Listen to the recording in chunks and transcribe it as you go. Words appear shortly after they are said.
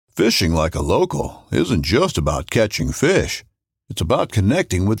Fishing like a local isn't just about catching fish. It's about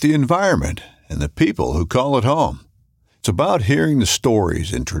connecting with the environment and the people who call it home. It's about hearing the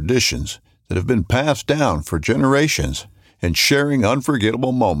stories and traditions that have been passed down for generations and sharing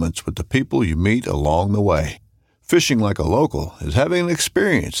unforgettable moments with the people you meet along the way. Fishing like a local is having an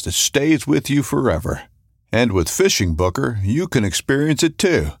experience that stays with you forever. And with Fishing Booker, you can experience it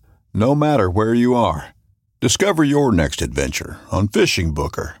too, no matter where you are. Discover your next adventure on Fishing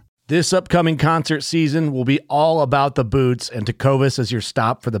Booker. This upcoming concert season will be all about the boots, and Tecovas is your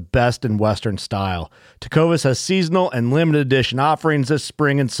stop for the best in Western style. Tecovas has seasonal and limited edition offerings this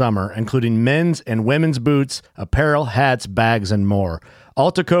spring and summer, including men's and women's boots, apparel, hats, bags, and more.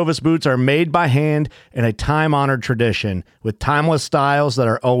 All Tecovas boots are made by hand in a time-honored tradition with timeless styles that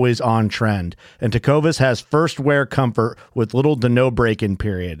are always on trend. And Tecovas has first wear comfort with little to no break-in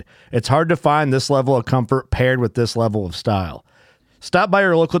period. It's hard to find this level of comfort paired with this level of style. Stop by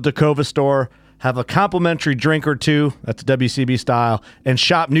your local Tecovas store, have a complimentary drink or two, that's WCB style, and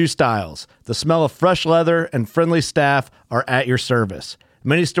shop new styles. The smell of fresh leather and friendly staff are at your service.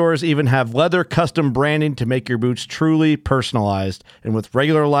 Many stores even have leather custom branding to make your boots truly personalized. And with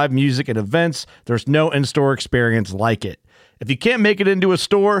regular live music and events, there's no in-store experience like it. If you can't make it into a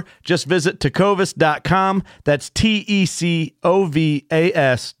store, just visit tecovas.com. That's TECOVAS.com.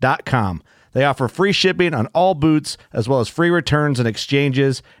 They offer free shipping on all boots, as well as free returns and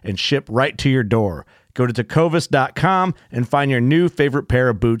exchanges, and ship right to your door. Go to tecovas.com and find your new favorite pair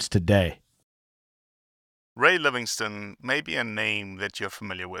of boots today. Ray Livingstone may be a name that you're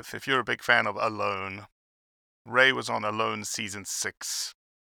familiar with. If you're a big fan of Alone, Ray was on Alone Season 6.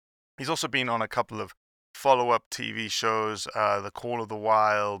 He's also been on a couple of follow-up TV shows, The Call of the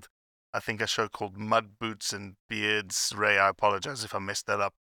Wild, I think a show called Mud Boots and Beards. Ray, I apologize if I messed that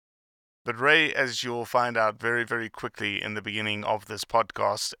up. But Ray, as you'll find out very, very quickly in the beginning of this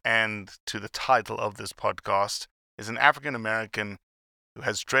podcast and to the title of this podcast, is an African-American who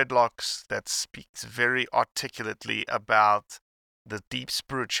has dreadlocks that speaks very articulately about the deep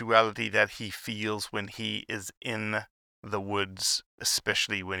spirituality that he feels when he is in the woods,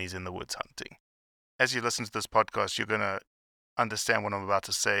 especially when he's in the woods hunting. As you listen to this podcast, you're going to understand what I'm about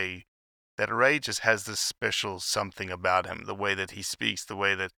to say, that Ray just has this special something about him, the way that he speaks, the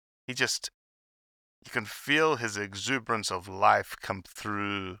way that you can feel his exuberance of life come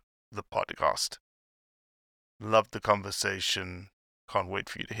through the podcast. Loved the conversation. Can't wait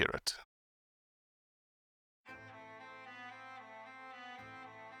for you to hear it.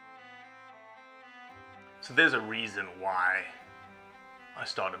 So there's a reason why I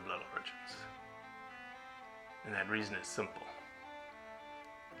started Blood Origins. And that reason is simple.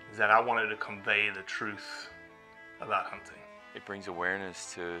 Is that I wanted to convey the truth about hunting. It brings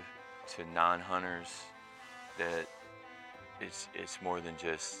awareness to non-hunters that it's more than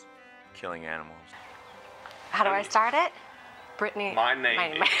just killing animals. How do I start it? Brittany. My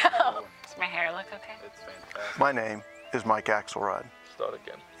name is... Does my hair look okay? It's fantastic. My name is Mike Axelrod. Start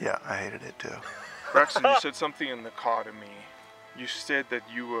again. Yeah, I hated it too. Braxton, you said something in the car to me. You said that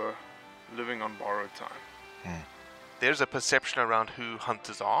you were living on borrowed time. There's a perception around who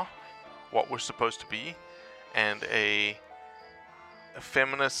hunters are, what we're supposed to be, and a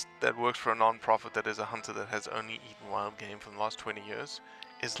feminist that works for a non-profit that is a hunter that has only eaten wild game for the last 20 years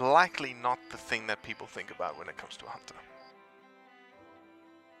is likely not the thing that people think about when it comes to a hunter.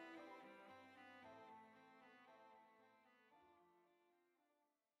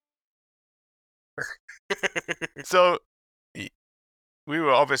 So, we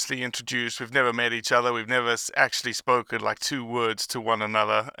were obviously introduced. We've never met each other. We've never actually spoken like two words to one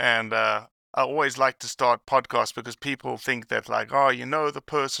another. And I always like to start podcasts because people think that like, oh, you know the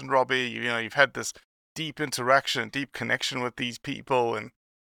person, Robbie. You've had this deep interaction, deep connection with these people. And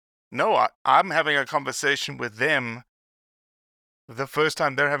no, I'm having a conversation with them the first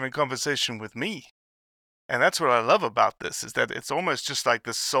time they're having a conversation with me. And that's what I love about this, is that it's almost just like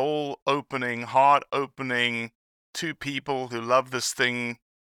the soul opening, heart opening, two people who love this thing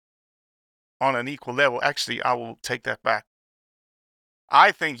on an equal level. Actually, I will take that back.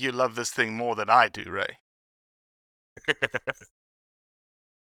 I think you love this thing more than I do, Ray.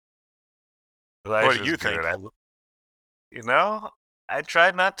 What do you think? I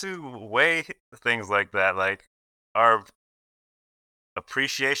try not to weigh things like that. Like, our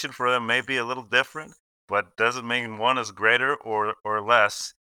appreciation for them may be a little different, but doesn't mean one is greater or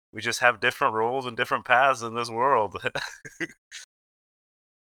less. We just have different rules and different paths in this world.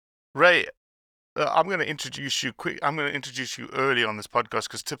 Ray, I'm going to introduce you quick. I'm going to introduce you early on this podcast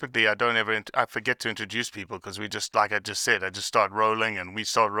because typically I forget to introduce people because we just, like I just said, I just start rolling and we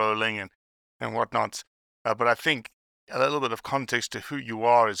start rolling and whatnot. But I think a little bit of context to who you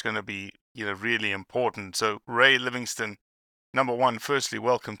are is going to be, really important. So, Ray Livingstone, number one, firstly,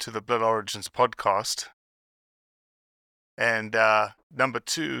 welcome to the Blood Origins podcast. And number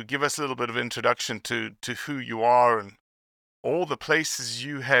two, give us a little bit of introduction to who you are and all the places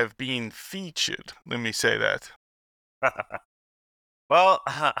you have been featured. Let me say that. Well,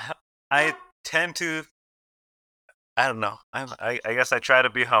 I tend to, I don't know. I guess I try to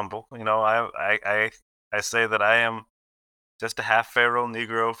be humble. I say that I am just a half feral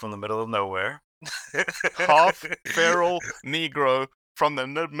Negro from the middle of nowhere. Half feral Negro from the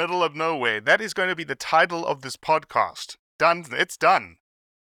middle of nowhere. That is going to be the title of this podcast. Done. It's done.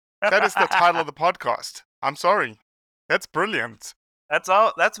 That is the title of the podcast. I'm sorry. That's brilliant. That's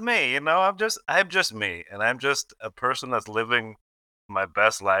all. That's me. I'm just me, and I'm just a person that's living my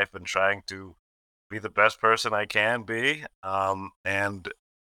best life and trying to be the best person I can be. And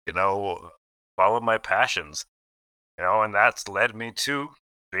follow my passions. And that's led me to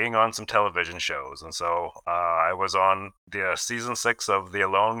being on some television shows. And so I was on the season 6 of the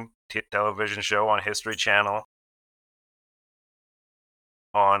Alone television show on History Channel,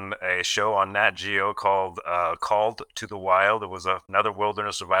 on a show on Nat Geo called Called to the Wild. It was another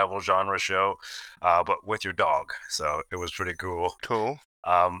wilderness survival genre show, but with your dog. So it was pretty cool. Cool.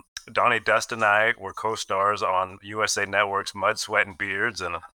 Donnie Dust and I were co-stars on USA Network's Mud, Sweat, and Beards,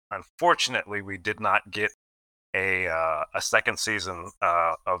 and unfortunately we did not get a second season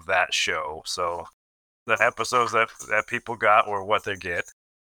of that show. So the episodes that people got were what they get.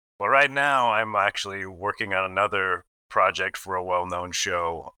 But right now I'm actually working on another project for a well-known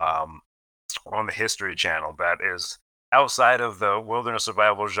show on the History Channel that is outside of the wilderness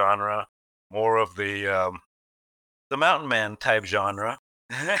survival genre, more of the mountain man type genre.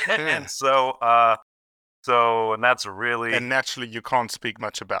 And so and that's really, and naturally you can't speak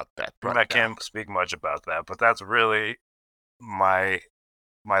much about that. I can't speak much about that, but that's really my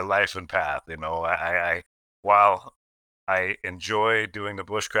life and path. I while I enjoy doing the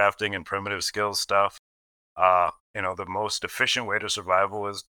bushcrafting and primitive skills stuff, the most efficient way to survival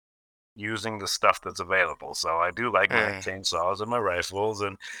is using the stuff that's available. So I do like my chainsaws and my rifles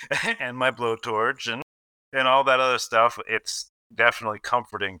and and my blowtorch and all that other stuff. It's definitely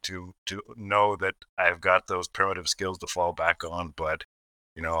comforting to know that I've got those primitive skills to fall back on. But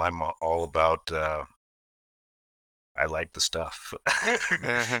I'm all about I like the stuff.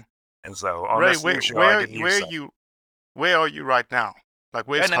 And so on Ray, this new show, I didn't use where are you right now? Like,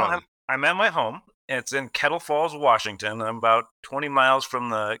 where's Right now, home? I'm at my home. It's in Kettle Falls, Washington. I'm about 20 miles from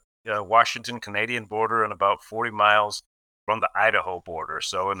the Washington-Canadian border and about 40 miles from the Idaho border.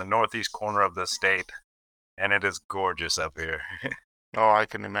 So in the northeast corner of the state. And it is gorgeous up here. Oh, I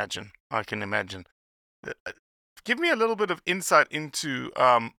can imagine. Give me a little bit of insight into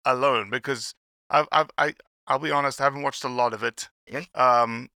Alone, because I'll be honest, I haven't watched a lot of it.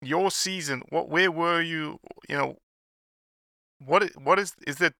 Your season, where were you? What is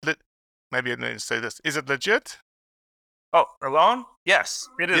it? Maybe I need to say this. Is it legit? Oh, Alone? Yes,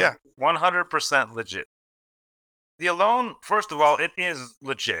 it is. Yeah. 100% legit. The Alone, first of all, it is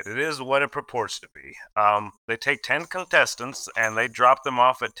legit. It is what it purports to be. They take 10 contestants and they drop them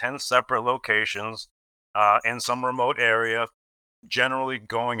off at 10 separate locations in some remote area, generally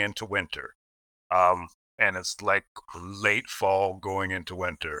going into winter. And it's like late fall going into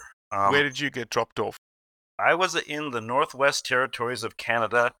winter. Where did you get dropped off? I was in the Northwest Territories of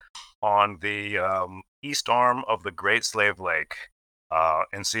Canada on the east arm of the Great Slave Lake.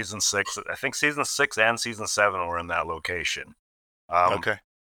 In season 6, I think season 6 and season 7 were in that location. Okay.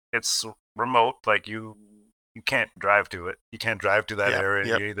 It's remote, like you can't drive to it. You can't drive to that area.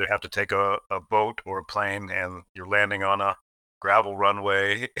 Yep. You either have to take a boat or a plane, and you're landing on a gravel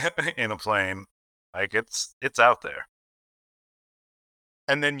runway in a plane. Like it's out there.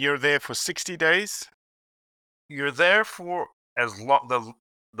 And then you're there for 60 days? You're there for as long.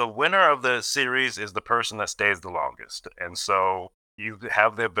 The winner of the series is the person that stays the longest, and so you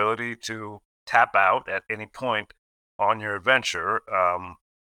have the ability to tap out at any point on your adventure.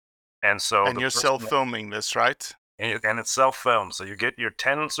 And you're self-filming this, right? And it's self-filmed. So you get your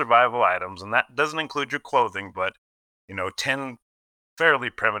 10 survival items, and that doesn't include your clothing, but 10 fairly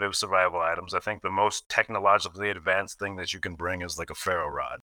primitive survival items. I think the most technologically advanced thing that you can bring is like a ferro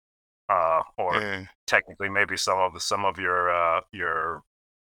rod, or technically maybe some of your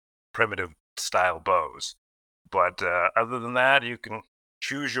primitive style bows. But other than that, you can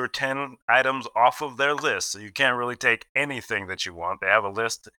choose your 10 items off of their list. So you can't really take anything that you want. They have a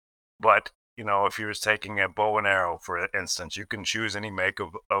list, but if you're taking a bow and arrow, for instance, you can choose any make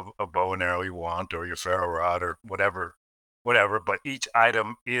of a bow and arrow you want, or your ferro rod, or whatever. But each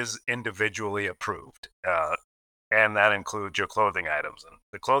item is individually approved. and that includes your clothing items. And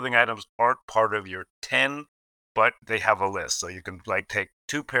the clothing items aren't part of your 10, but they have a list. So you can like take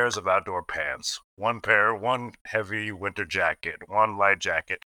 2 pairs of outdoor pants, one heavy winter jacket, one light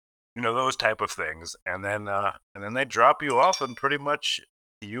jacket, those type of things. And then they drop you off, and pretty much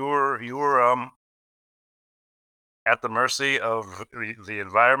you're at the mercy of the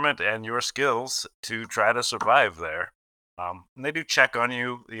environment and your skills to try to survive there. And they do check on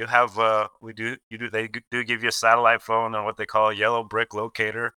you. You have they do give you a satellite phone and what they call a yellow brick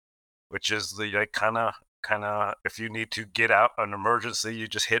locator, which is the like, kind of if you need to get out an emergency, you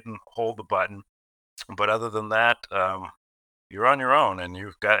just hit and hold the button. But other than that, you're on your own, and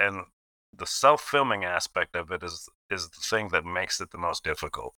and the self-filming aspect of it is the thing that makes it the most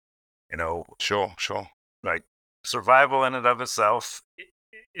difficult. Sure. Like survival in and of itself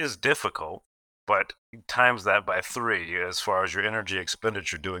is difficult, but times that by 3 as far as your energy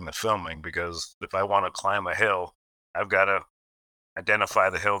expenditure doing the filming, because if I want to climb a hill, I've got to identify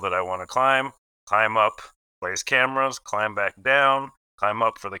the hill that I want to climb up, place cameras, climb back down, climb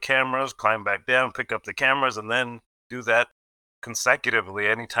up for the cameras, climb back down, pick up the cameras, and then do that consecutively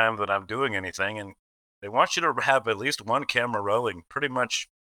anytime that I'm doing anything. And they want you to have at least one camera rolling pretty much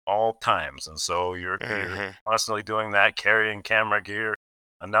all times. And so you're constantly doing that, carrying camera gear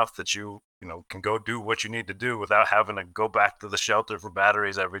enough that you can go do what you need to do without having to go back to the shelter for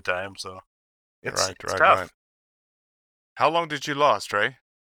batteries every time. So it's tough. Right. How long did you last, Ray?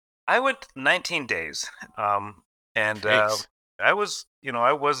 I went 19 days. And Jeez.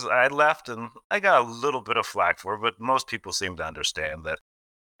 I left and I got a little bit of flack for it, but most people seem to understand that.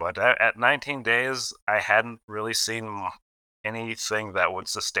 But at 19 days, I hadn't really seen anything that would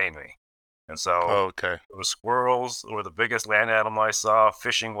sustain me. And so Okay. the squirrels were the biggest land animal I saw.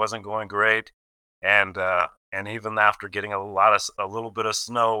 Fishing wasn't going great. And even after getting a little bit of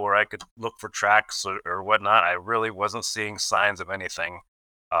snow where I could look for tracks or whatnot, I really wasn't seeing signs of anything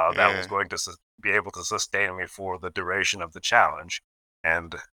that was going to be able to sustain me for the duration of the challenge.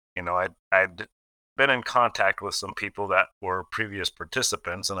 And I'd been in contact with some people that were previous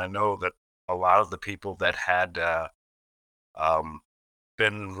participants, and I know that a lot of the people that had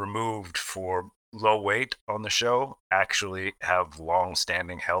been removed for low weight on the show actually have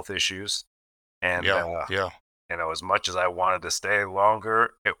long-standing health issues. And as much as I wanted to stay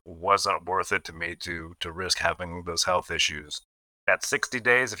longer, it wasn't worth it to me to risk having those health issues. At 60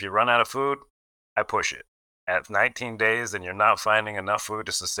 days, if you run out of food, I push it. At 19 days and you're not finding enough food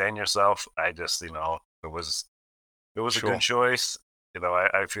to sustain yourself, I just, it was a good choice.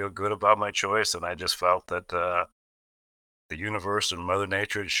 I feel good about my choice, and I just felt that the universe and Mother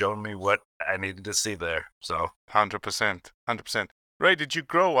Nature had shown me what I needed to see there. So 100%. Ray, did you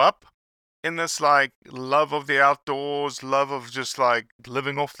grow up in this like love of the outdoors, love of just like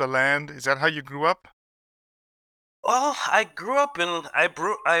living off the land? Is that how you grew up? Well, I grew up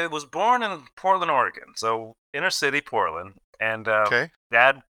I was born in Portland, Oregon, so inner city Portland, and Okay.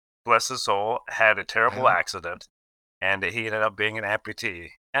 Dad, bless his soul, had a terrible Yeah. accident, and he ended up being an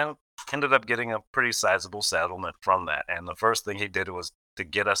amputee, and ended up getting a pretty sizable settlement from that. And the first thing he did was to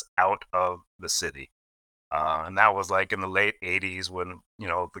get us out of the city, and that was like in the late '80s when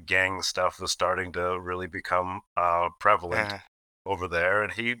the gang stuff was starting to really become prevalent over there,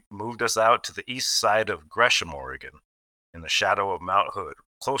 and he moved us out to the east side of Gresham, Oregon, in the shadow of Mount Hood,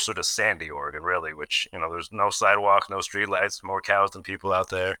 closer to Sandy, Oregon, really, which, there's no sidewalks, no streetlights, more cows than people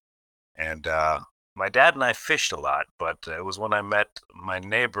out there. And my dad and I fished a lot, but it was when I met my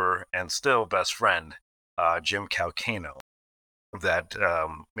neighbor and still best friend, Jim Calcano, that,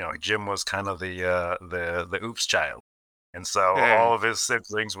 Jim was kind of the oops child. And so all of his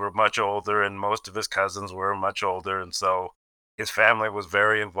siblings were much older, and most of his cousins were much older. And so his family was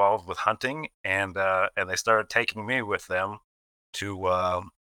very involved with hunting, and they started taking me with them to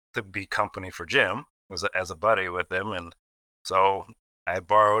be company for Jim as a buddy with him. And so I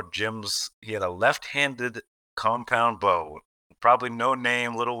borrowed Jim's. He had a left-handed compound bow, probably no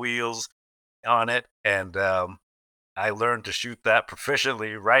name, little wheels on it, and I learned to shoot that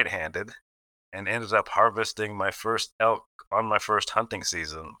proficiently right-handed, and ended up harvesting my first elk on my first hunting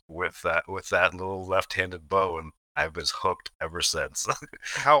season with that little left-handed bow, and I was hooked ever since.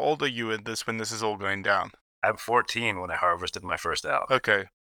 How old are you in this when this is all going down? I'm 14 when I harvested my first elk. Okay.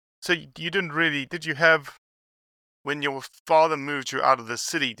 So you didn't really, did you have, when your father moved you out of the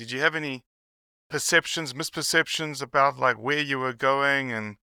city, did you have any misperceptions about like where you were going,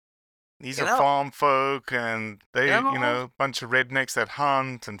 and these are farm folk and they, a bunch of rednecks that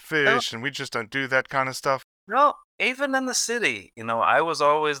hunt and fish and we just don't do that kind of stuff? No, even in the city, I was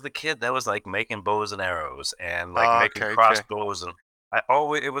always the kid that was like making bows and arrows and like making crossbows and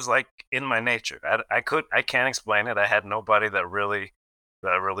it was like in my nature. I can't explain it. I had nobody that really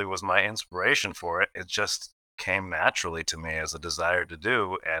was my inspiration for it. It just came naturally to me as a desire to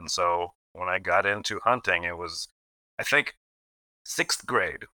do. And so when I got into hunting, it was, I think, 6th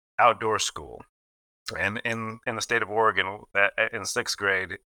grade, outdoor school. And in the state of Oregon, in 6th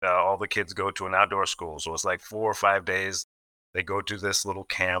grade, all the kids go to an outdoor school. So it's like 4 or 5 days. They go to this little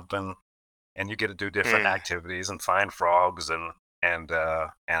camp, and you get to do different activities and find frogs, and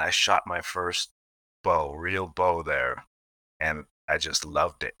I shot my first real bow there, and I just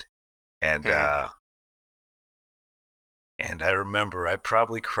loved it. And and I remember I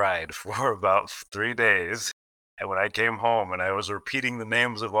probably cried for about 3 days. And when I came home, and I was repeating the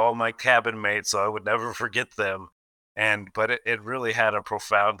names of all my cabin mates so I would never forget them. But it really had a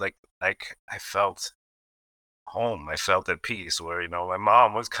profound, like I felt home. I felt at peace, where, my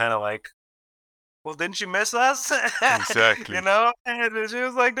mom was kind of like, well, didn't you miss us? Exactly. And she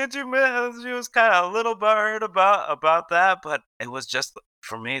was like, did you miss? She was kind of a little butthurt about that, but it was just,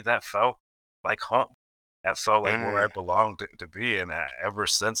 for me, that felt like home. That felt like where I belonged to be, and ever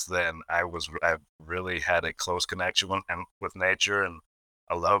since then, I've really had a close connection with nature, and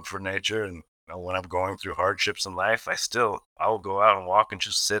a love for nature. And when I'm going through hardships in life, I'll go out and walk and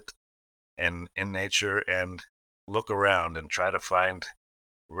just sit in nature and look around and try to find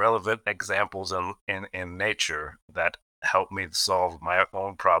relevant examples in nature that help me solve my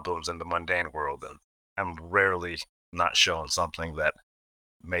own problems in the mundane world. And I'm rarely not shown something that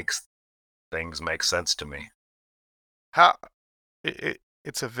makes things make sense to me. How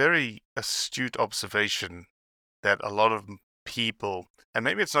it's a very astute observation that a lot of people, and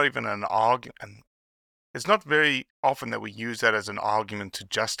maybe it's not even an argument, and it's not very often that we use that as an argument to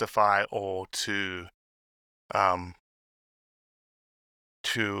justify or um,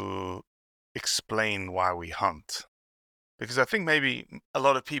 to explain why we hunt. Because I think maybe a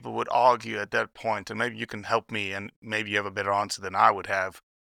lot of people would argue at that point, and maybe you can help me, and maybe you have a better answer than I would have.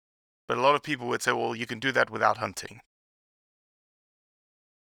 But a lot of people would say, well, you can do that without hunting.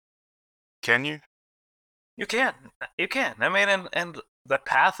 Can you? You can. You can. I mean, and the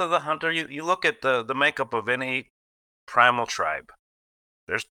path of the hunter, you look at the makeup of any primal tribe.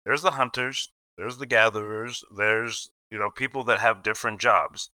 There's the hunters, there's the gatherers, there's, people that have different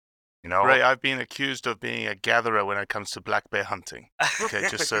jobs. Ray, I've been accused of being a gatherer when it comes to black bear hunting. Okay,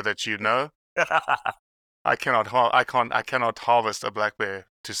 just so that you know, I cannot harvest a black bear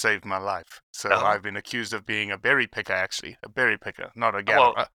to save my life. So Oh. I've been accused of being a berry picker, actually, a berry picker, not a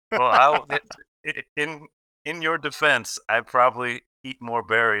Well, gatherer. in your defense, I probably eat more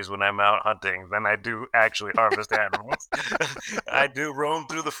berries when I'm out hunting than I do actually harvest animals. I do roam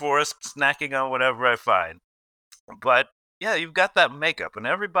through the forest, snacking on whatever I find. But yeah, you've got that makeup, and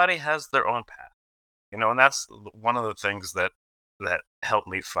everybody has their own path. And that's one of the things that helped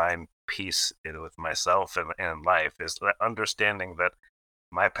me find peace with myself and in life, is that understanding that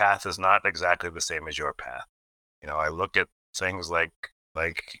my path is not exactly the same as your path. I look at things like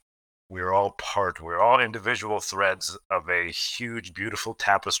we're all individual threads of a huge, beautiful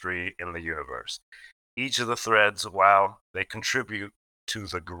tapestry in the universe. Each of the threads, while they contribute to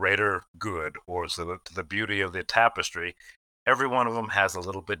the greater good, or to the beauty of the tapestry, every one of them has a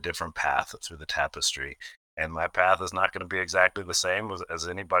little bit different path through the tapestry. And my path is not going to be exactly the same as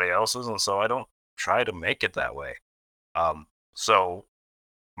anybody else's, and so I don't try to make it that way. So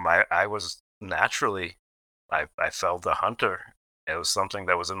I was naturally, I felt a hunter. It was something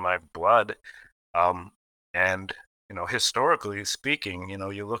that was in my blood. And historically speaking,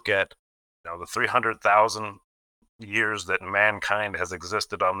 you look at the 300,000 years that mankind has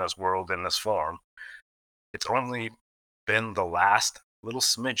existed on this world in this form. It's only been the last little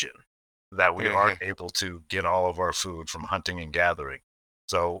smidgen that we aren't able to get all of our food from hunting and gathering.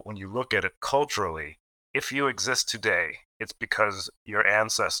 So when you look at it culturally, if you exist today, it's because your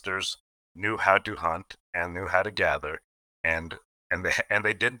ancestors knew how to hunt and knew how to gather, and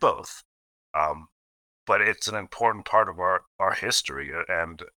they did both. But it's an important part of our history,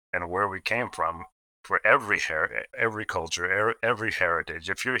 and where we came from, for every culture, every heritage.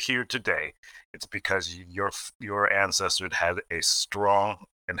 If you're here today, it's because your ancestors had a strong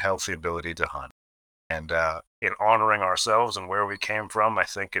and healthy ability to hunt. And in honoring ourselves and where we came from, I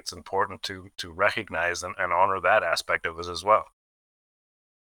think it's important to recognize and honor that aspect of us as well.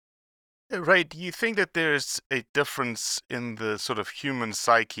 Ray, do you think that there's a difference in the sort of human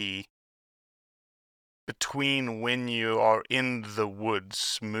psyche between when you are in the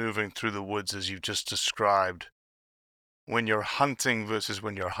woods, moving through the woods as you've just described, when you're hunting versus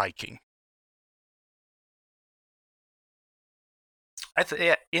when you're hiking? I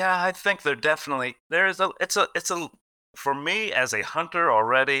think there is a for me as a hunter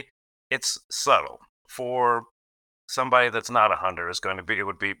already, it's subtle. For somebody that's not a hunter, it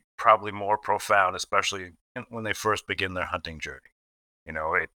would be probably more profound, especially when they first begin their hunting journey.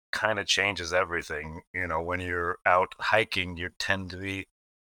 It kind of changes everything. When you're out hiking, you tend to be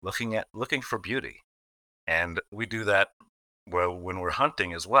looking for beauty, and we do that well when we're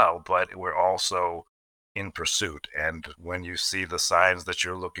hunting as well, but we're also in pursuit. And when you see the signs that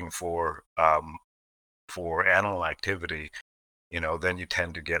you're looking for animal activity, then you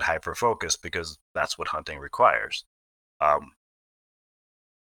tend to get hyper focused because that's what hunting requires. Um,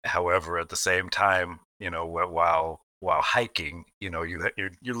 However, at the same time, while hiking,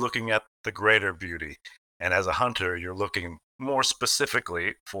 you're looking at the greater beauty, and as a hunter, you're looking more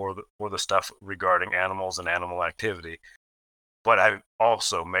specifically for the stuff regarding animals and animal activity. But I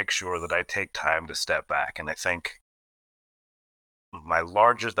also make sure that I take time to step back, and I think the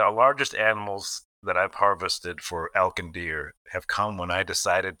largest animals that I've harvested for elk and deer have come when I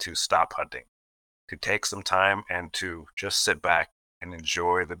decided to stop hunting, to take some time and to just sit back and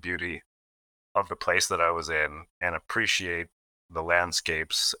enjoy the beauty of the place that I was in and appreciate the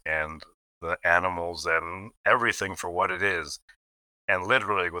landscapes and the animals and everything for what it is. And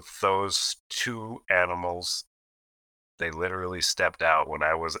literally, with those two animals, they literally stepped out when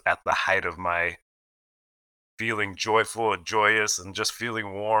I was at the height of my feeling joyful and joyous and just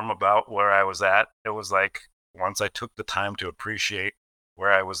feeling warm about where I was at. It was like once I took the time to appreciate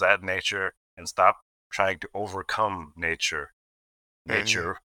where I was at in nature and stop trying to overcome nature,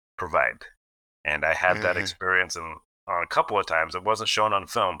 nature provide. And I had that experience on a couple of times. It wasn't shown on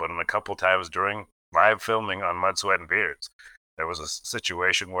film, but in a couple of times during live filming on Mud, Sweat, and Beards, there was a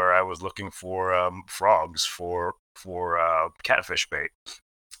situation where I was looking for frogs for catfish bait,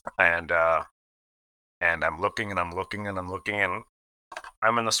 and I'm looking and I'm looking and I'm looking, and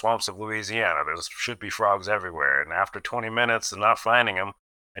I'm in the swamps of Louisiana. There should be frogs everywhere. And after 20 minutes of not finding them,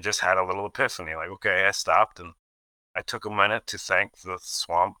 I just had a little epiphany. Like, okay, I stopped and I took a minute to thank the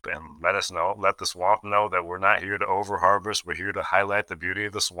swamp and let the swamp know that we're not here to over harvest. We're here to highlight the beauty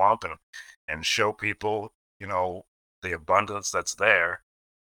of the swamp and show people, the abundance that's there.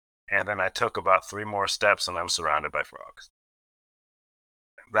 And then I took about 3 more steps and I'm surrounded by frogs.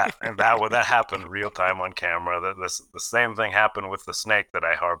 That happened real time on camera. The same thing happened with the snake that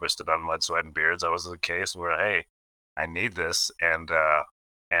I harvested on Mud, Sweat, and Beards. That was the case where, hey, I need this, and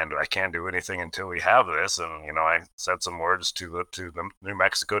I can't do anything until we have this. And I said some words to the New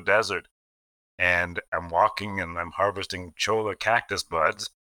Mexico desert, and I'm walking and I'm harvesting cholla cactus buds,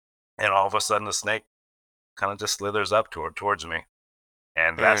 and all of a sudden the snake kind of just slithers up towards me.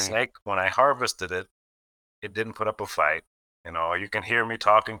 And that snake, when I harvested it, it didn't put up a fight. You can hear me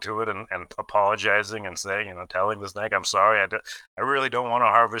talking to it and apologizing and saying, telling the snake, I'm sorry, I really don't want to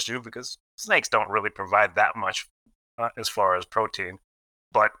harvest you, because snakes don't really provide that much as far as protein.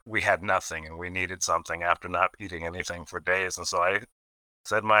 But we had nothing and we needed something after not eating anything for days. And so I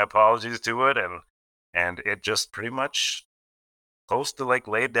said my apologies to it, and it just pretty much close to like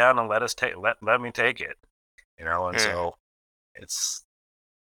laid down and let me take it. And so it's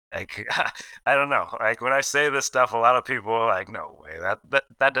like, I don't know. Like when I say this stuff, a lot of people are like, no way,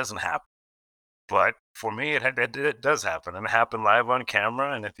 that doesn't happen. But for me, it does happen, and it happened live on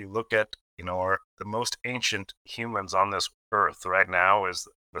camera. And if you look at, the most ancient humans on this earth right now is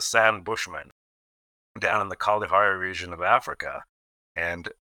the San Bushmen down in the Kalahari region of Africa. And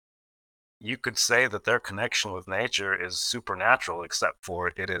you could say that their connection with nature is supernatural, except for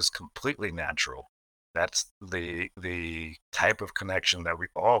it is completely natural. That's the type of connection that we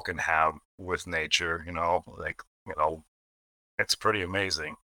all can have with nature, it's pretty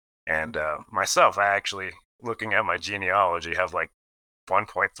amazing. And myself, I actually, looking at my genealogy, have like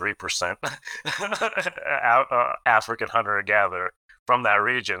 1.3% African hunter-gatherer from that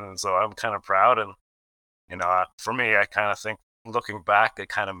region. And so I'm kind of proud. And, for me, I kind of think, looking back, it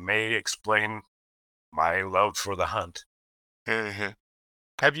kind of may explain my love for the hunt.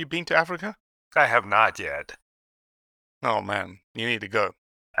 Have you been to Africa? I have not yet. Oh man, you need to go.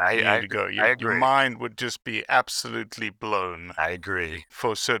 I You need to go. I agree. Your mind would just be absolutely blown I agree.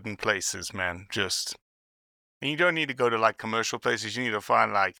 for certain places, man. And you don't need to go to like commercial places. You need to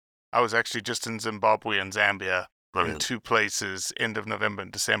find like, I was actually just in Zimbabwe and Zambia in 2 places, end of November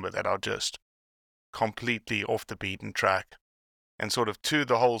and December, that are just completely off the beaten track. And sort of to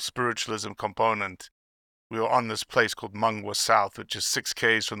the whole spiritualism component, we were on this place called Mangwa South, which is 6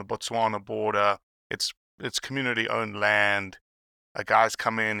 km from the Botswana border. It's community-owned land. A guy's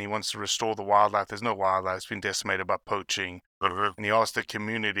come in, he wants to restore the wildlife. There's no wildlife. It's been decimated by poaching. And he asked the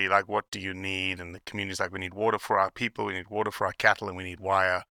community, like, what do you need? And the community's like, we need water for our people, we need water for our cattle, and we need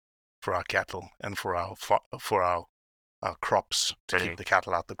wire for our cattle and for our crops to keep the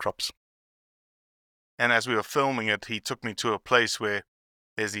cattle out the crops. And as we were filming it, he took me to a place where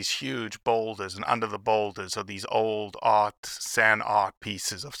there's these huge boulders, and under the boulders are these old sand art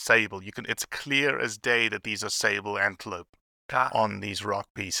pieces of sable. It's clear as day that these are sable antelope on these rock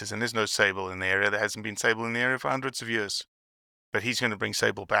pieces, and there's no sable in the area. There hasn't been sable in the area for hundreds of years. But he's going to bring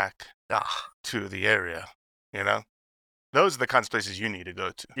sable back to the area, Those are the kinds of places you need to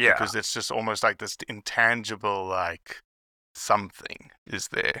go to. Yeah. Because it's just almost like this intangible, like, something is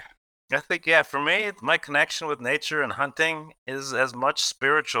there. I think, for me, my connection with nature and hunting is as much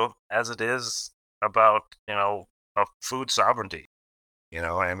spiritual as it is about, food sovereignty,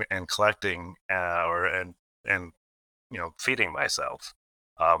 and collecting and feeding myself.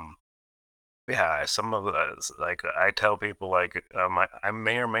 Some of the, like, I tell people, like, I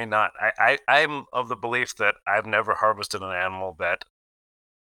may or may not, I'm of the belief that I've never harvested an animal that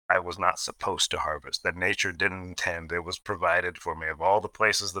I was not supposed to harvest, that nature didn't intend. It was provided for me. Of all the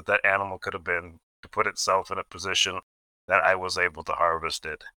places that animal could have been to put itself in a position that I was able to harvest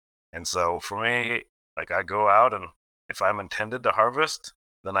it. And so for me, like, I go out, and if I'm intended to harvest,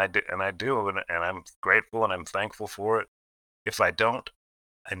 then I do, and and I'm grateful and I'm thankful for it. If I don't,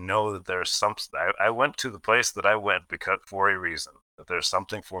 I know that there's something. I went to the place that I went for a reason, that there's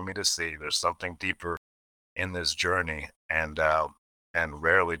something for me to see. There's something deeper in this journey, and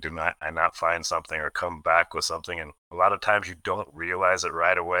rarely do I not find something or come back with something. And a lot of times you don't realize it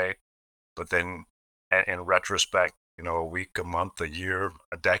right away, but then in retrospect, a week, a month, a year,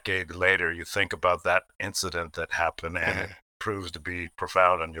 a decade later, you think about that incident that happened, and it proves to be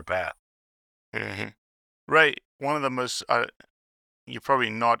profound on your path. Mm-hmm. Right. One of the most, you're probably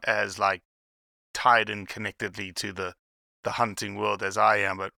not as, like, tied in connectedly to the hunting world as I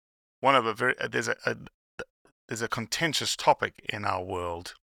am, but one of there's a contentious topic in our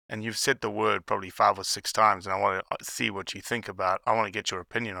world, and you've said the word probably 5 or 6 times, and I want to see what you think about. I want to get your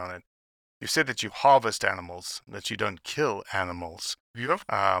opinion on it. You've said that you harvest animals, that you don't kill animals. Yep.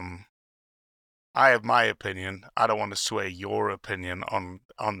 I have my opinion. I don't want to sway your opinion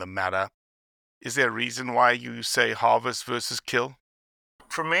on the matter. Is there a reason why you say harvest versus kill?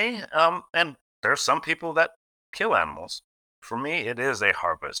 For me, and there's some people that kill animals. For me, it is a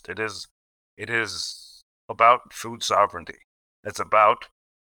harvest. It is about food sovereignty. It's about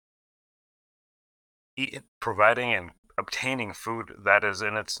providing and obtaining food that is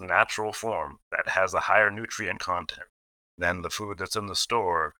in its natural form, that has a higher nutrient content than the food that's in the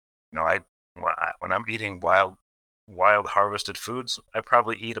store. When I'm eating wild harvested foods, I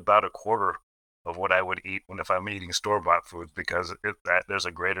probably eat about a quarter of what I would eat if I'm eating store-bought foods, because there's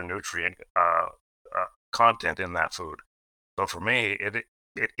a greater nutrient content in that food. So for me, it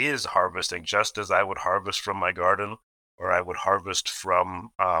is harvesting, just as I would harvest from my garden, or I would harvest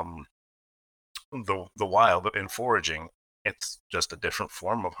from the wild in foraging. It's just a different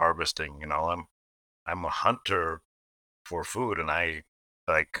form of harvesting. I'm a hunter for food, and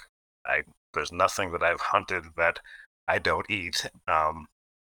there's nothing that I've hunted that I don't eat.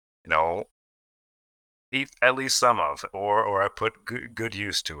 Eat at least some of, or I put good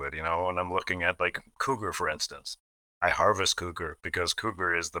use to it. When I'm looking at, like, cougar, for instance, I harvest cougar because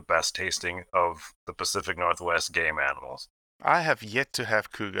cougar is the best tasting of the Pacific Northwest game animals. I have yet to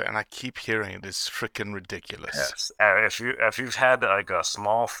have cougar, and I keep hearing it is freaking ridiculous. Yes. If you've had, like, a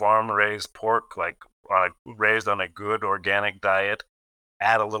small farm raised pork, like, raised on a good organic diet,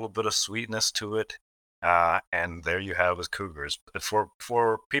 add a little bit of sweetness to it, and there you have is cougars.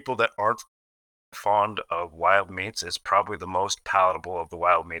 For people that aren't fond of wild meats, it's probably the most palatable of the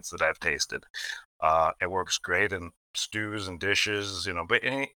wild meats that I've tasted. It works great in stews and dishes, but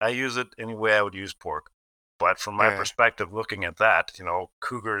I use it any way I would use pork. But from my perspective, looking at that,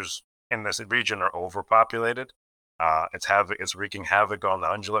 cougars in this region are overpopulated. It's wreaking havoc on the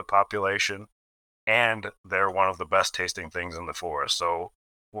ungulate population, and they're one of the best tasting things in the forest. So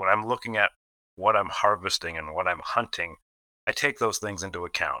when I'm looking at what I'm harvesting and what I'm hunting, I take those things into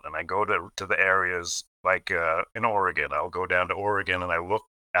account, and I go to the areas, like, in Oregon. I'll go down to Oregon, and I look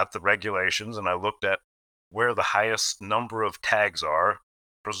at the regulations, and I looked at where the highest number of tags are,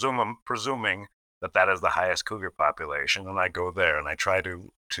 presuming that is the highest cougar population, and I go there, and I try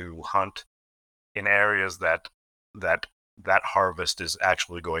to hunt in areas that harvest is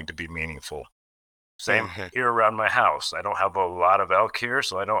actually going to be meaningful. Same here around my house. I don't have a lot of elk here,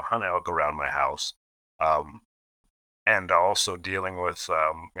 so I don't hunt elk around my house. And also dealing with,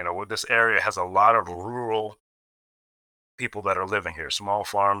 this area has a lot of rural people that are living here, small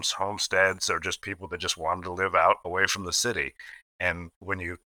farms, homesteads, or just people that just wanted to live out away from the city. And when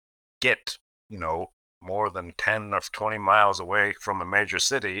you get, more than 10 or 20 miles away from a major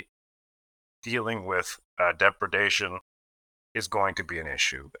city, dealing with depredation is going to be an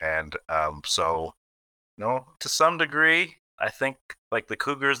issue. And so, to some degree, I think like the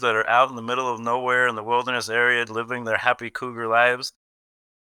cougars that are out in the middle of nowhere in the wilderness area living their happy cougar lives,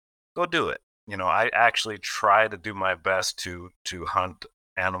 go do it. I actually try to do my best to hunt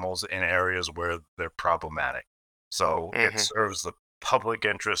animals in areas where they're problematic. So it serves the public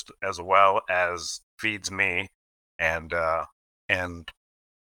interest as well as feeds me, and yeah,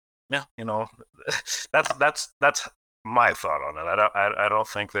 that's my thought on it. I don't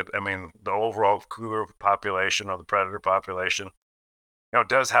think that, I mean, the overall cougar population or the predator population,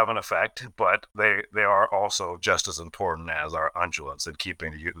 does have an effect, but they are also just as important as our ungulates in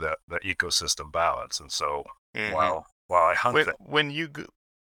keeping the ecosystem balanced. And so while I hunt them, when you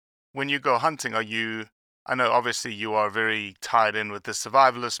go hunting, I know obviously you are very tied in with the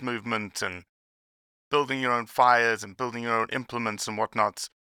survivalist movement and building your own fires and building your own implements and whatnot,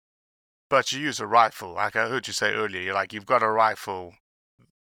 but you use a rifle. Like I heard you say earlier, you've got a rifle.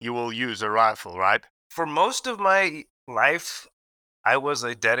 You will use a rifle, right? for most of my life, I was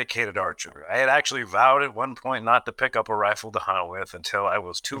a dedicated archer. I had actually vowed at one point not to pick up a rifle to hunt with until I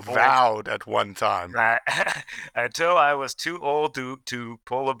was too old. Vowed at one time. Until I was too old to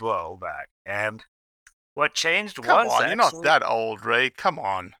pull a bow back. And what changed Come was on, you're not that old, Ray. Come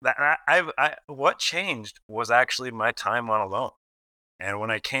on. What changed was actually my time on alone. And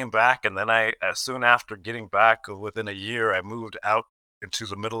when I came back, and then soon after getting back, within a year, I moved out into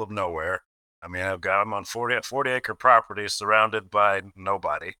the middle of nowhere. I mean, I'm on 40-acre property surrounded by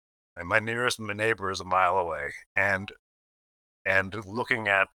nobody. And my nearest neighbor is a mile away. And looking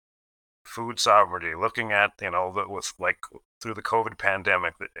at food sovereignty, looking at, with like through the COVID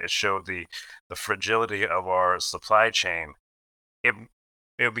pandemic, it showed the fragility of our supply chain. It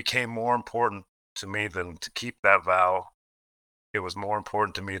became more important to me than to keep that vow. It was more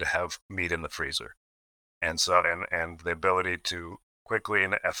important to me to have meat in the freezer, and so and the ability to quickly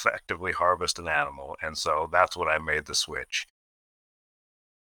and effectively harvest an animal. And so that's what I made the switch.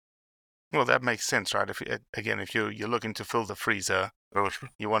 Well, that makes sense, right? If you're looking to fill the freezer,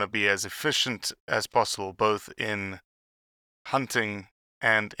 you want to be as efficient as possible, both in hunting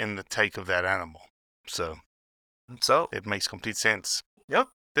and in the take of that animal. So it makes complete sense. Yep.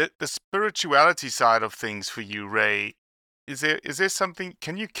 The spirituality side of things for you, Ray, is there something?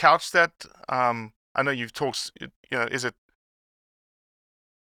 Can you couch that? I know you've talked.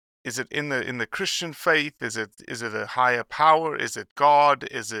 Is it in the Christian faith? Is it a higher power? Is it God?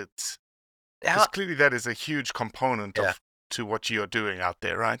 Is it? Because clearly that is a huge component to what you're doing out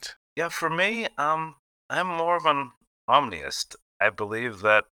there, right? Yeah, for me, I'm more of an omniist. I believe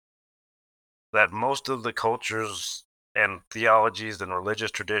that most of the cultures and theologies and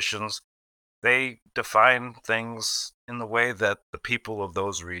religious traditions, they define things in the way that the people of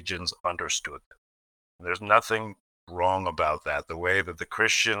those regions understood. There's nothing wrong about that. The way that the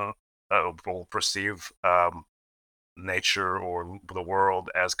Christian will perceive nature or the world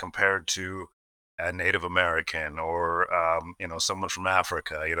as compared to a Native American or someone from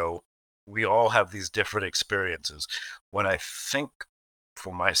Africa. We all have these different experiences. When I think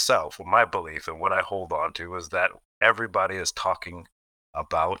for myself, what my belief and what I hold on to is that everybody is talking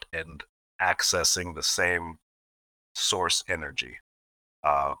about and accessing the same source energy.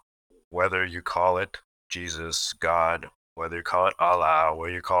 Whether you call it Jesus, God, whether you call it Allah,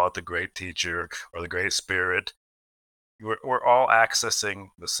 whether you call it the great teacher or the great spirit, we're all accessing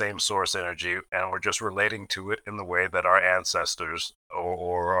the same source energy, and we're just relating to it in the way that our ancestors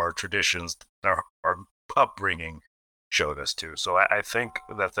or our traditions, our upbringing showed us to. So I think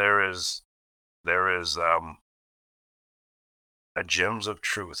that there is a gems of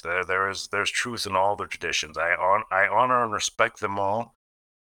truth. There's truth in all the traditions. I honor and respect them all.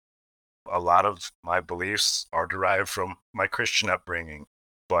 A lot of my beliefs are derived from my Christian upbringing,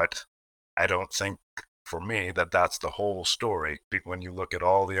 but I don't think for me that's the whole story. When you look at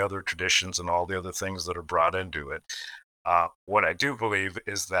all the other traditions and all the other things that are brought into it, what I do believe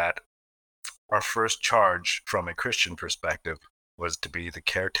is that our first charge from a Christian perspective was to be the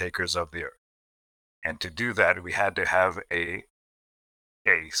caretakers of the earth. And to do that, we had to have a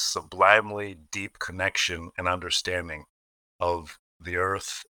sublimely deep connection and understanding of the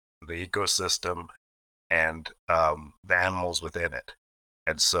earth, the ecosystem, and the animals within it.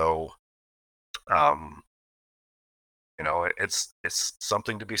 And so, it's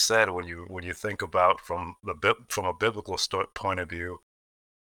something to be said when you think about from a biblical point of view.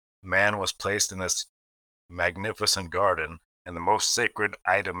 Man was placed in this magnificent garden, and the most sacred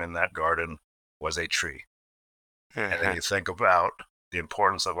item in that garden was a tree. And then you think about the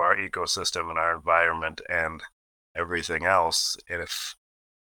importance of our ecosystem and our environment and everything else. And if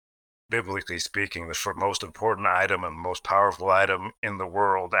biblically speaking, the most important item and most powerful item in the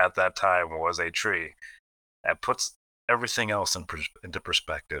world at that time was a tree. That puts everything else into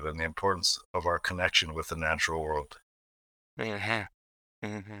perspective and the importance of our connection with the natural world. Mm-hmm.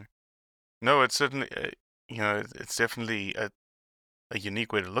 Mm-hmm. No, it's certainly, it's definitely a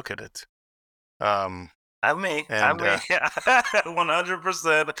unique way to look at it. I mean, And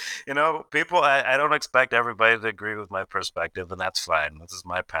 100%. People, I don't expect everybody to agree with my perspective, and that's fine. This is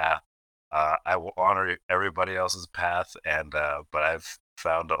my path. I will honor everybody else's path, but I've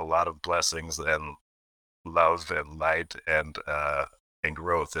found a lot of blessings and love and light and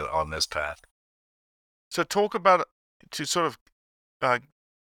growth on this path. so talk about to sort of uh,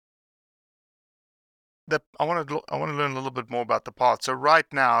 I want to learn a little bit more about the path. So right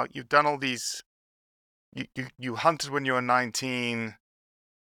now you've done all these. You hunted when you were 19.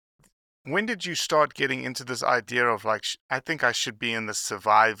 When did you start getting into this idea of like, I think I should be in the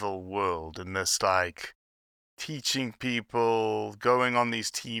survival world, in this like teaching people, going on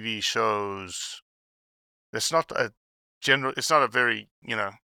these TV shows? It's not a it's not a very,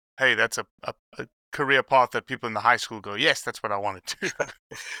 hey, that's a career path that people in the high school go, yes, that's what I want to do.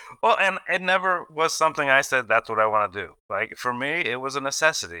 Well, and it never was something I said that's what I want to do. Like for me, it was a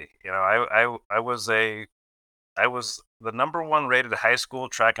necessity. I was the number one rated high school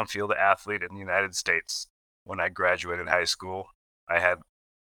track and field athlete in the United States when I graduated high school. I had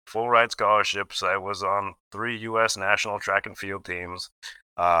full ride scholarships. I was on 3 U.S. national track and field teams.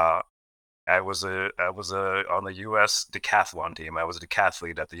 I was on the U.S. decathlon team. I was a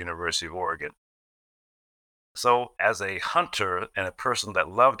decathlete at the University of Oregon. So, as a hunter and a person that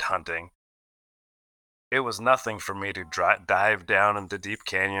loved hunting, it was nothing for me to dive down into deep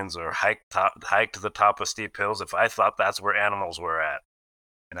canyons or hike to the top of steep hills if I thought that's where animals were at.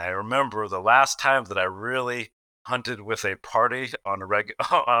 And I remember the last time that I really hunted with a party on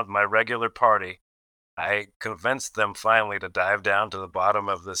on my regular party, I convinced them finally to dive down to the bottom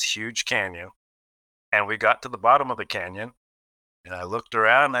of this huge canyon. And we got to the bottom of the canyon, and I looked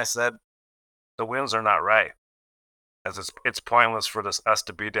around and I said, the winds are not right. As it's pointless for us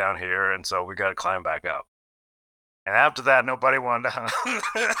to be down here, and so we got to climb back up. And after that, nobody wanted to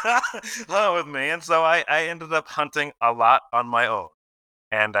hunt with me, and so I ended up hunting a lot on my own.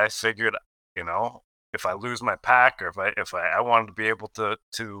 And I figured, if I lose my pack, or if I wanted to be able to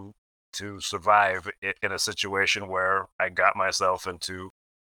survive in a situation where I got myself into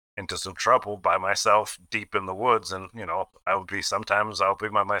some trouble by myself deep in the woods, and I'll be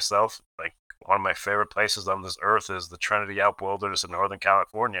by myself. Like one of my favorite places on this earth is the Trinity Alp Wilderness in Northern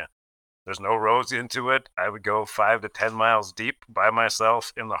California. There's no roads into it. I would go 5 to 10 miles deep by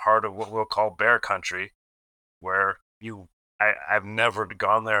myself in the heart of what we'll call bear country, where I've never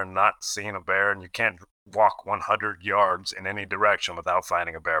gone there and not seen a bear, and you can't walk 100 yards in any direction without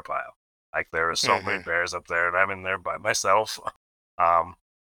finding a bear pile. Like there are so many bears up there, and I'm in there by myself.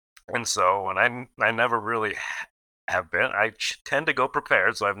 And so, and I never really have been. I tend to go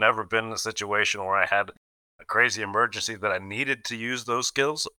prepared, so I've never been in a situation where I had a crazy emergency that I needed to use those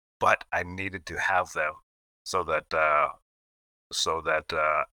skills, but I needed to have them so that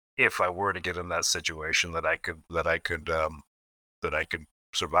if I were to get in that situation, that I could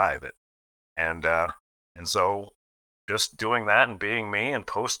survive it. And so just doing that and being me and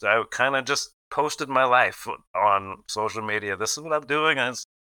I kind of just posted my life on social media. This is what I'm doing. It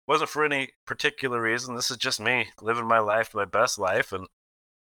wasn't for any particular reason. This is just me living my life, my best life.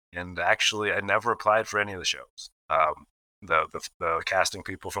 And actually, I never applied for any of the shows. The casting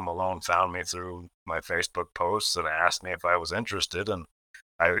people from Alone found me through my Facebook posts and asked me if I was interested, and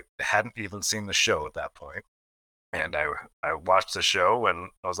I hadn't even seen the show at that point. And I watched the show and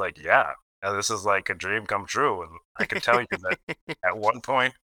I was like, yeah, this is like a dream come true. And I can tell you that at one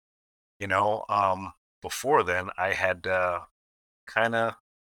point, before then, I had kind of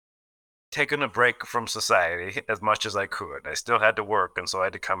taken a break from society as much as I could. I still had to work, and so I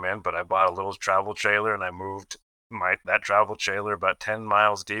had to come in, but I bought a little travel trailer and I moved that travel trailer about 10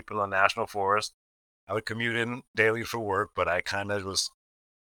 miles deep in the national forest. I would commute in daily for work, but I kind of was.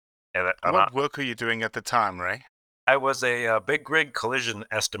 What work were you doing at the time, Ray? I was a big rig collision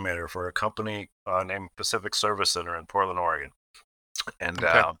estimator for a company named Pacific Service Center in Portland, Oregon. And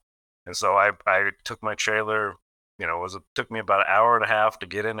and so I took my trailer. It took me about an hour and a half to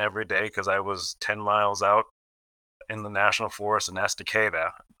get in every day because I was 10 miles out in the national forest in Estacada.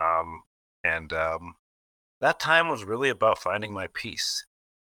 That time was really about finding my peace.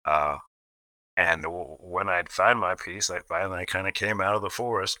 And when I'd find my peace, I finally kind of came out of the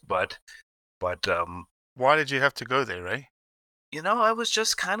forest. But why did you have to go there, Ray? I was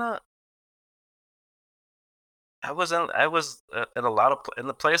just kind of I was in a lot of in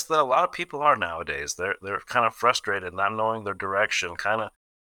the place that a lot of people are nowadays. They're kind of frustrated, not knowing their direction, kind of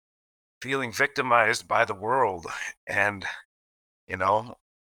feeling victimized by the world, and you know,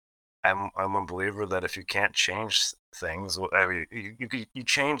 I'm a believer that if you can't change things, I mean, you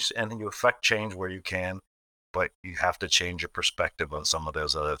change and you affect change where you can, but you have to change your perspective on some of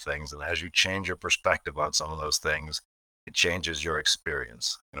those other things. And as you change your perspective on some of those things, it changes your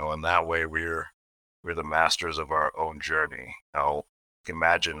experience. And that way we're the masters of our own journey. Now,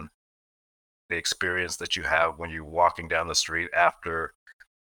 imagine the experience that you have when you're walking down the street after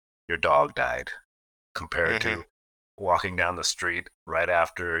your dog died, compared to walking down the street right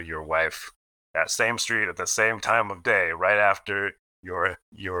after your wife, that same street at the same time of day, right after your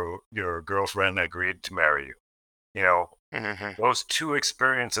girlfriend agreed to marry you. You know, those two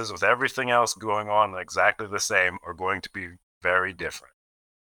experiences with everything else going on exactly the same are going to be very different.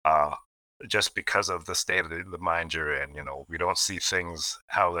 Uh, just because of the state of the mind you're in. We don't see things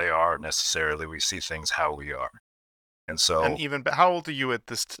how they are necessarily. We see things how we are. And so, And even, how old are you at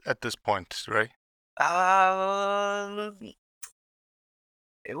this point, Ray?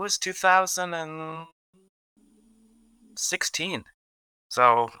 it was 2016.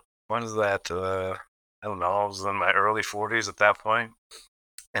 So when is that? I don't know. I was in my early 40s at that point,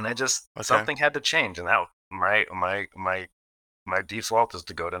 and something had to change. And that my default is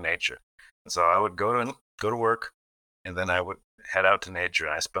to go to nature. And so I would go to work, and then I would head out to nature.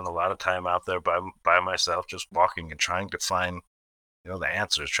 And I spent a lot of time out there by myself, just walking and trying to find the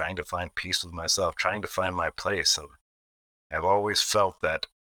answers, trying to find peace with myself, trying to find my place. So I've always felt that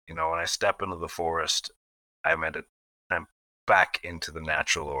when I step into the forest, I'm back into the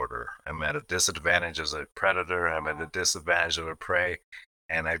natural order. I'm at a disadvantage as a predator. I'm at a disadvantage of a prey,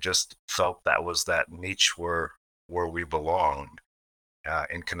 and I just felt that was that niche where we belonged,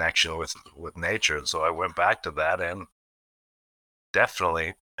 in connection with nature. And so I went back to that, and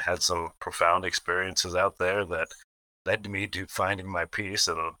definitely had some profound experiences out there that led me to finding my peace.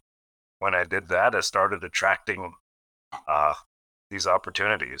 And when I did that, I started attracting these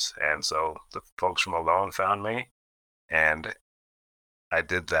opportunities. And so the folks from Alone found me, and I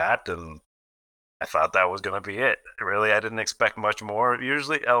did that, and I thought that was going to be it. Really, I didn't expect much more.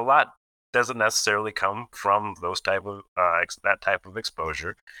 Usually, a lot doesn't necessarily come from those that type of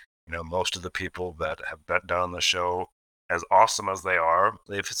exposure. Most of the people that have been done the show, as awesome as they are,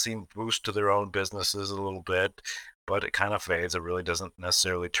 they've seen boost to their own businesses a little bit, but it kind of fades. It really doesn't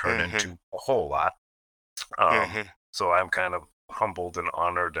necessarily turn into a whole lot. So I'm kind of humbled and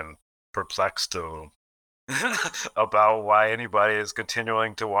honored and perplexed about why anybody is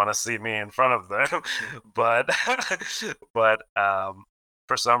continuing to want to see me in front of them. but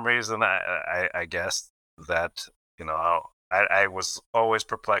for some reason, I guess that I was always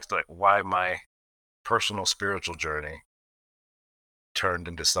perplexed, like, why my personal spiritual journey turned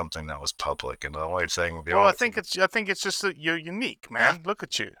into something that was public. And I think it's just that you're unique, man. Look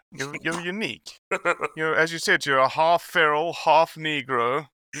at you. You're unique. As you said, you're a half feral, half Negro,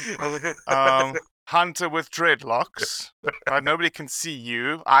 hunter with dreadlocks. Right? Nobody can see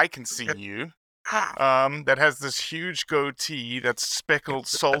you. I can see you. That has this huge goatee that's speckled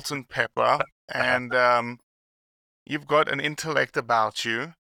salt and pepper, and you've got an intellect about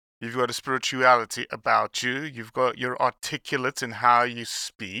you. You've got a spirituality about you. You're articulate in how you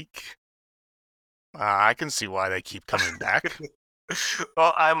speak. I can see why they keep coming back.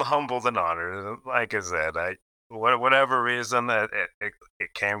 Well, I'm humbled and honored. Like I said, whatever reason that it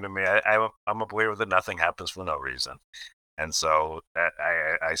came to me, I'm a believer that nothing happens for no reason. And so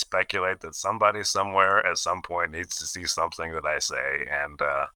I speculate that somebody somewhere at some point needs to see something that I say, and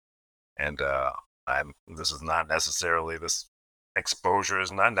this exposure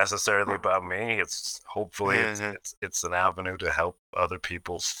is not necessarily about me. It's hopefully it's an avenue to help other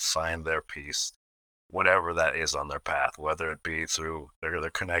people find their peace, whatever that is on their path, whether it be through their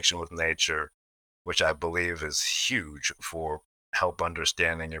connection with nature, which I believe is huge for help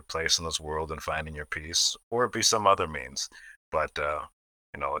understanding your place in this world and finding your peace, or it be some other means. But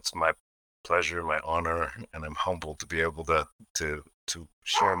it's my pleasure, my honor, and I'm humbled to be able to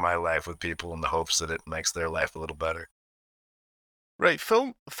share my life with people in the hopes that it makes their life a little better. Right,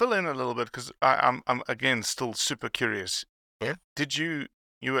 fill in a little bit, because I'm again still super curious. Yeah. Did you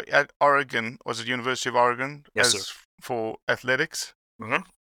were at Oregon? Was it University of Oregon? Yes, as sir. For athletics? Mm-hmm.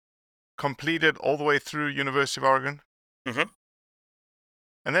 Completed all the way through University of Oregon? Mm-hmm.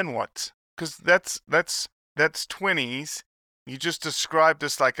 And then what? Because that's 20s. You just described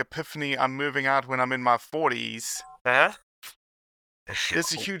this like epiphany. I'm moving out when I'm in my 40s. Uh-huh.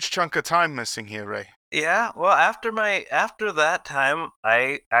 There's a huge chunk of time missing here, Ray. Yeah, well, after that time,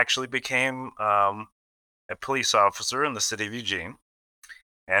 I actually became a police officer in the city of Eugene.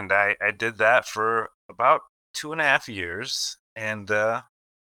 And I did that for about 2.5 years. And I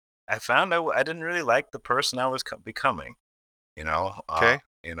found I didn't really like the person I was becoming. Okay.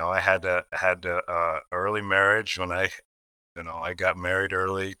 I had early marriage when I got married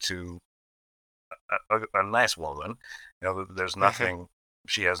early to a nice woman. There's nothing.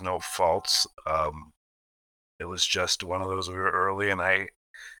 She has no faults. It was just one of those, we were early, and I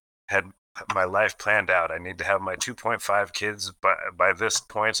had my life planned out. I need to have my 2.5 kids by this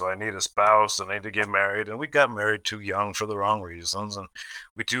point, so I need a spouse. I need to get married, and we got married too young for the wrong reasons. And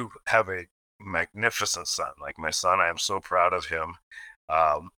we do have a magnificent son. Like my son, I am so proud of him.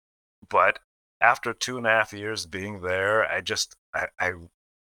 But after 2.5 years being there,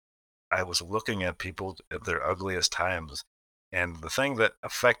 I was looking at people at their ugliest times. And the thing that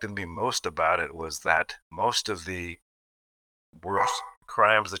affected me most about it was that most of the worst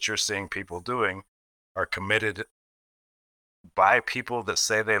crimes that you're seeing people doing are committed by people that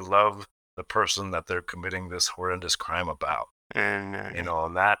say they love the person that they're committing this horrendous crime about. And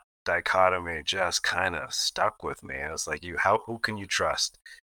And that dichotomy just kind of stuck with me. And it's like, who can you trust?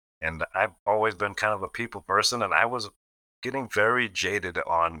 And I've always been kind of a people person, and I was getting very jaded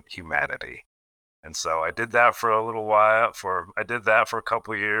on humanity. And so I did that for a little while. I did that for a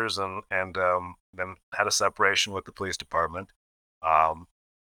couple of years, and then had a separation with the police department. And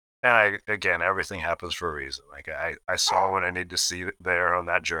again, everything happens for a reason. Like I saw what I need to see there on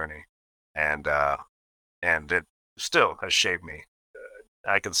that journey, and it still has shaped me.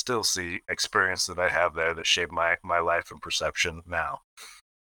 I can still see experience that I have there that shaped my life and perception now.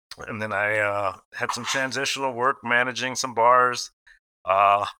 And then I had some transitional work managing some bars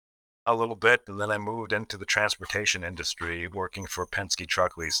a little bit, and then I moved into the transportation industry working for Penske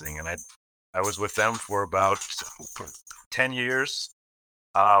Truck Leasing, and I was with them for about 10 years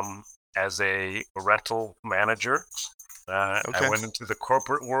as a rental manager. Okay. I went into the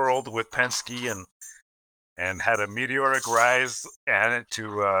corporate world with Penske and had a meteoric rise, and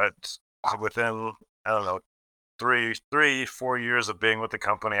to within, I don't know, 4 years of being with the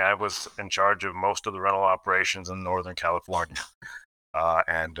company, I was in charge of most of the rental operations in Northern California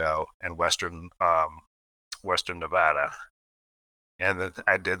and Western Nevada. And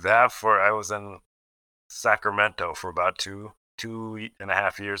I did that I was in Sacramento for about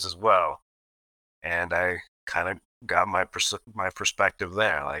 2.5 years as well. And I kind of got my perspective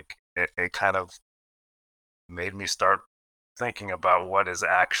there. Like it kind of made me start thinking about what is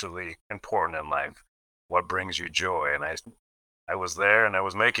actually important in life, what brings you joy. And I was there, and I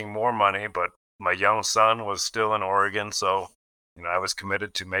was making more money, but my young son was still in Oregon, so I was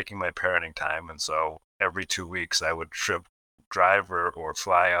committed to making my parenting time. And so every 2 weeks I would drive or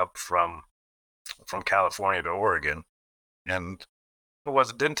fly up from California to Oregon. And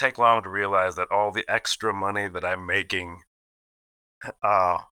it didn't take long to realize that all the extra money that I'm making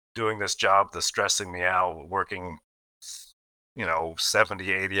doing this job that's stressing me out, working 70,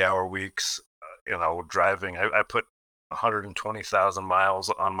 80-hour weeks, driving. I put 120,000 miles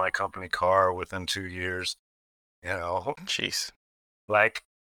on my company car within 2 years. Jeez. Like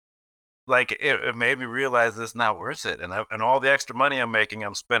it made me realize it's not worth it. And all the extra money I'm making,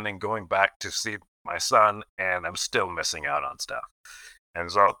 I'm spending going back to see my son, and I'm still missing out on stuff. And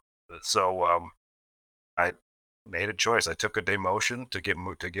so I made a choice. I took a demotion to get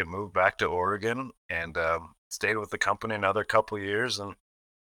moved back to Oregon, and stayed with the company another couple of years, and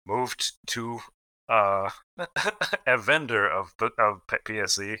moved to a vendor of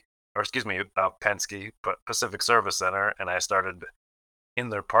PSC, or excuse me, Penske Pacific Service Center, and I started in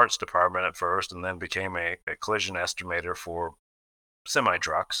their parts department at first, and then became a collision estimator for semi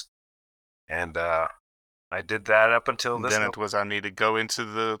trucks. And I did that up until this. Then it was I need to move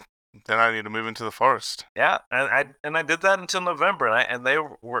into the forest. Yeah, and I did that until November, and they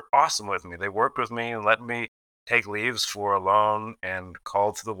were awesome with me. They worked with me and let me take leaves for a loan, and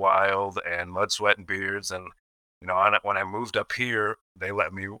called to the wild, and mud, sweat, and beards. And when I moved up here, they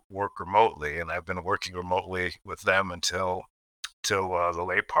let me work remotely, and I've been working remotely with them until the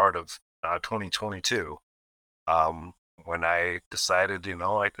late part of 2022. When I decided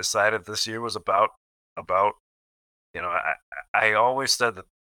this year was about I always said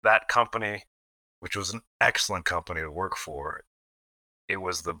that company, which was an excellent company to work for, it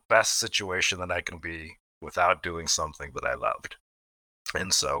was the best situation that I can be without doing something that I loved.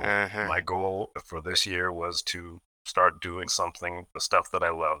 And so my goal for this year was to start doing the stuff that I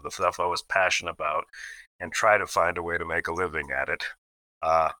love, the stuff I was passionate about, and try to find a way to make a living at it.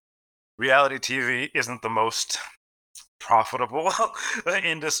 Reality TV isn't the most profitable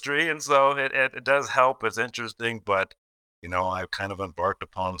industry, and so it does help. It's interesting, but I've kind of embarked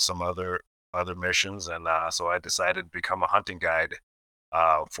upon some other other missions, and so I decided to become a hunting guide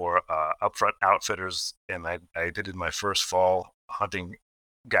for Upfront Outfitters, and I did my first fall hunting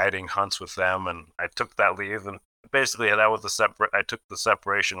guiding hunts with them, and I took that leave, and basically that was I took the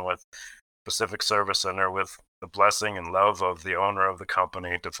separation with Pacific Service Center with the blessing and love of the owner of the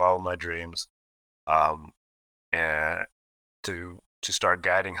company to follow my dreams, and to start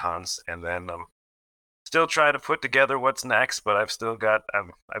guiding hunts, and then still trying to put together what's next. But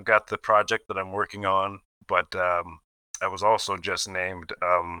I've got the project that I'm working on, but I was also just named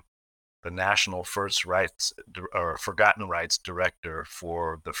the National First Rights or Forgotten Rights Director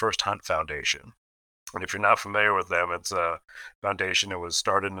for the First Hunt Foundation. And if you're not familiar with them, it's a foundation that was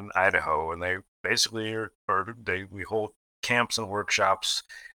started in Idaho, and they basically we hold camps and workshops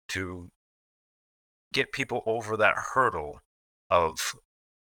to get people over that hurdle of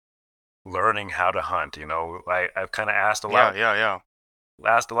learning how to hunt. I've kind of asked a lot.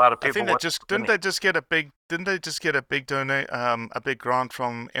 Asked a lot of I people. think didn't they just get a big donate a big grant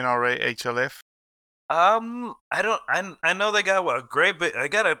from NRA HLF? I know they got a great bit. They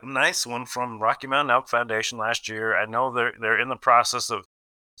got a nice one from Rocky Mountain Elk Foundation last year. I know they're in the process of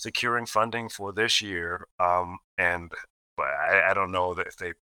securing funding for this year. But I don't know that if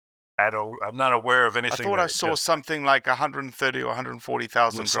they. I'm not aware of anything. I thought I saw something like 130 or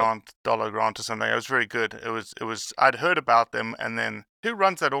 140,000 dollar grant or something. It was very good. It was. I'd heard about them, and then who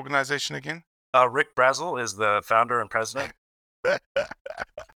runs that organization again? Rick Brazel is the founder and president.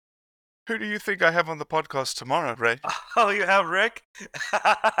 Who do you think I have on the podcast tomorrow, Ray? Oh, you have Rick?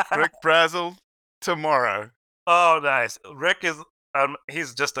 Rick Brazel tomorrow. Oh, nice. Rick is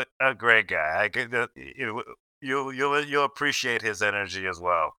he's just a great guy. You'll appreciate his energy as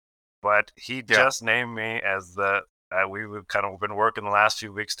well. But he just named me as the we've kind of been working the last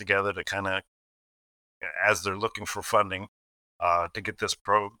few weeks together to kind of, as they're looking for funding to get this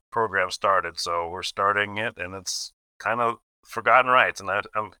program started. So we're starting it, and it's kind of Forgotten Rights, and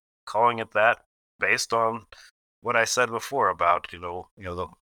I'm calling it that based on what I said before about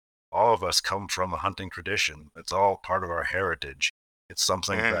all of us come from a hunting tradition. It's all part of our heritage. It's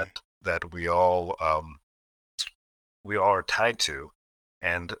something that we all are tied to,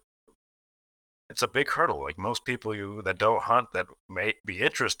 and it's a big hurdle. Like most people that don't hunt that may be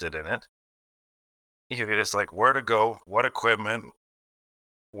interested in it, it's like where to go, what equipment,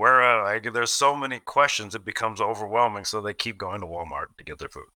 there's so many questions, it becomes overwhelming. So they keep going to Walmart to get their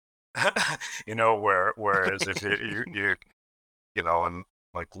food. Whereas if and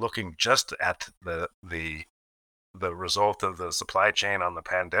like looking just at the result of the supply chain on the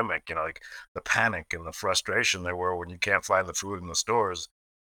pandemic, like the panic and the frustration there were when you can't find the food in the stores,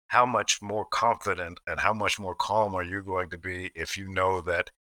 how much more confident and how much more calm are you going to be if you know that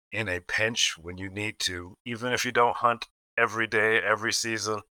in a pinch, when you need to, even if you don't hunt every day, every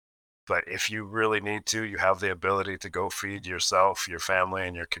season, but if you really need to, you have the ability to go feed yourself, your family,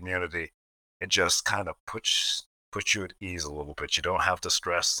 and your community. It just kind of puts you at ease a little bit. You don't have to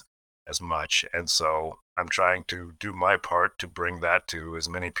stress as much. And so I'm trying to do my part to bring that to as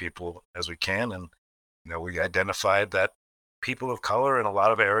many people as we can. And, we identified that people of color in a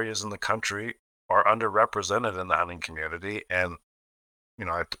lot of areas in the country are underrepresented in the hunting community. And,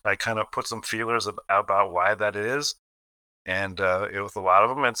 I kind of put some feelers about why that is. And with a lot of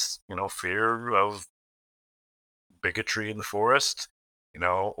them, it's, fear of bigotry in the forest,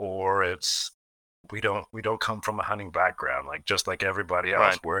 or it's we don't come from a hunting background, just like everybody else.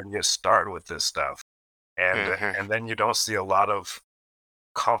 Right. Where do you start with this stuff? And and then you don't see a lot of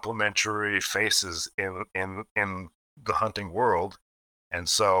complimentary faces in the hunting world, and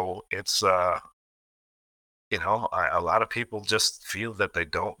so it's a lot of people just feel that they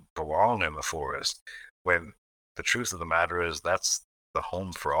don't belong in the forest, when the truth of the matter is that's the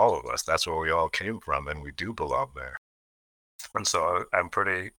home for all of us. That's where we all came from, and we do belong there. And so I'm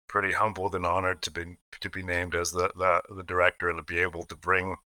pretty humbled and honored to be named as the director and to be able to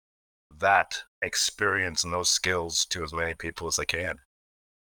bring that experience and those skills to as many people as I can.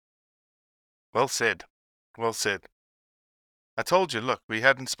 Well said. Well said. I told you, look, we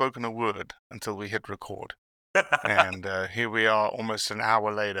hadn't spoken a word until we hit record. And here we are almost an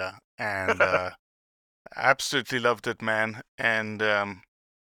hour later, and absolutely loved it, man. And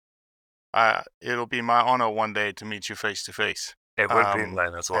it'll be my honor one day to meet you face to face. It would be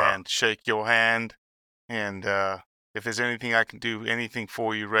mine as well. And shake your hand. And if there's anything I can do, anything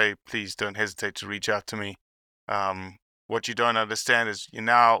for you, Ray, please don't hesitate to reach out to me. What you don't understand is you're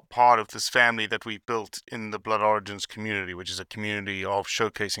now part of this family that we built in the Blood Origins community, which is a community of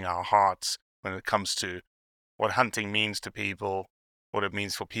showcasing our hearts when it comes to what hunting means to people, what it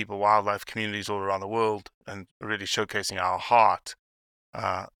means for people, wildlife communities all around the world, and really showcasing our heart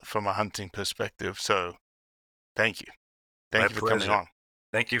from a hunting perspective. So thank you. My Thank you for coming pleasure. on.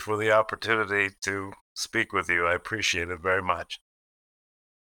 Thank you for the opportunity to speak with you. I appreciate it very much.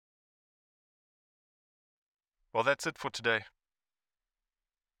 Well, that's it for today.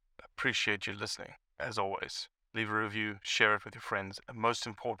 Appreciate you listening. As always, leave a review, share it with your friends, and most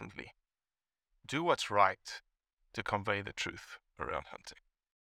importantly, do what's right to convey the truth around hunting.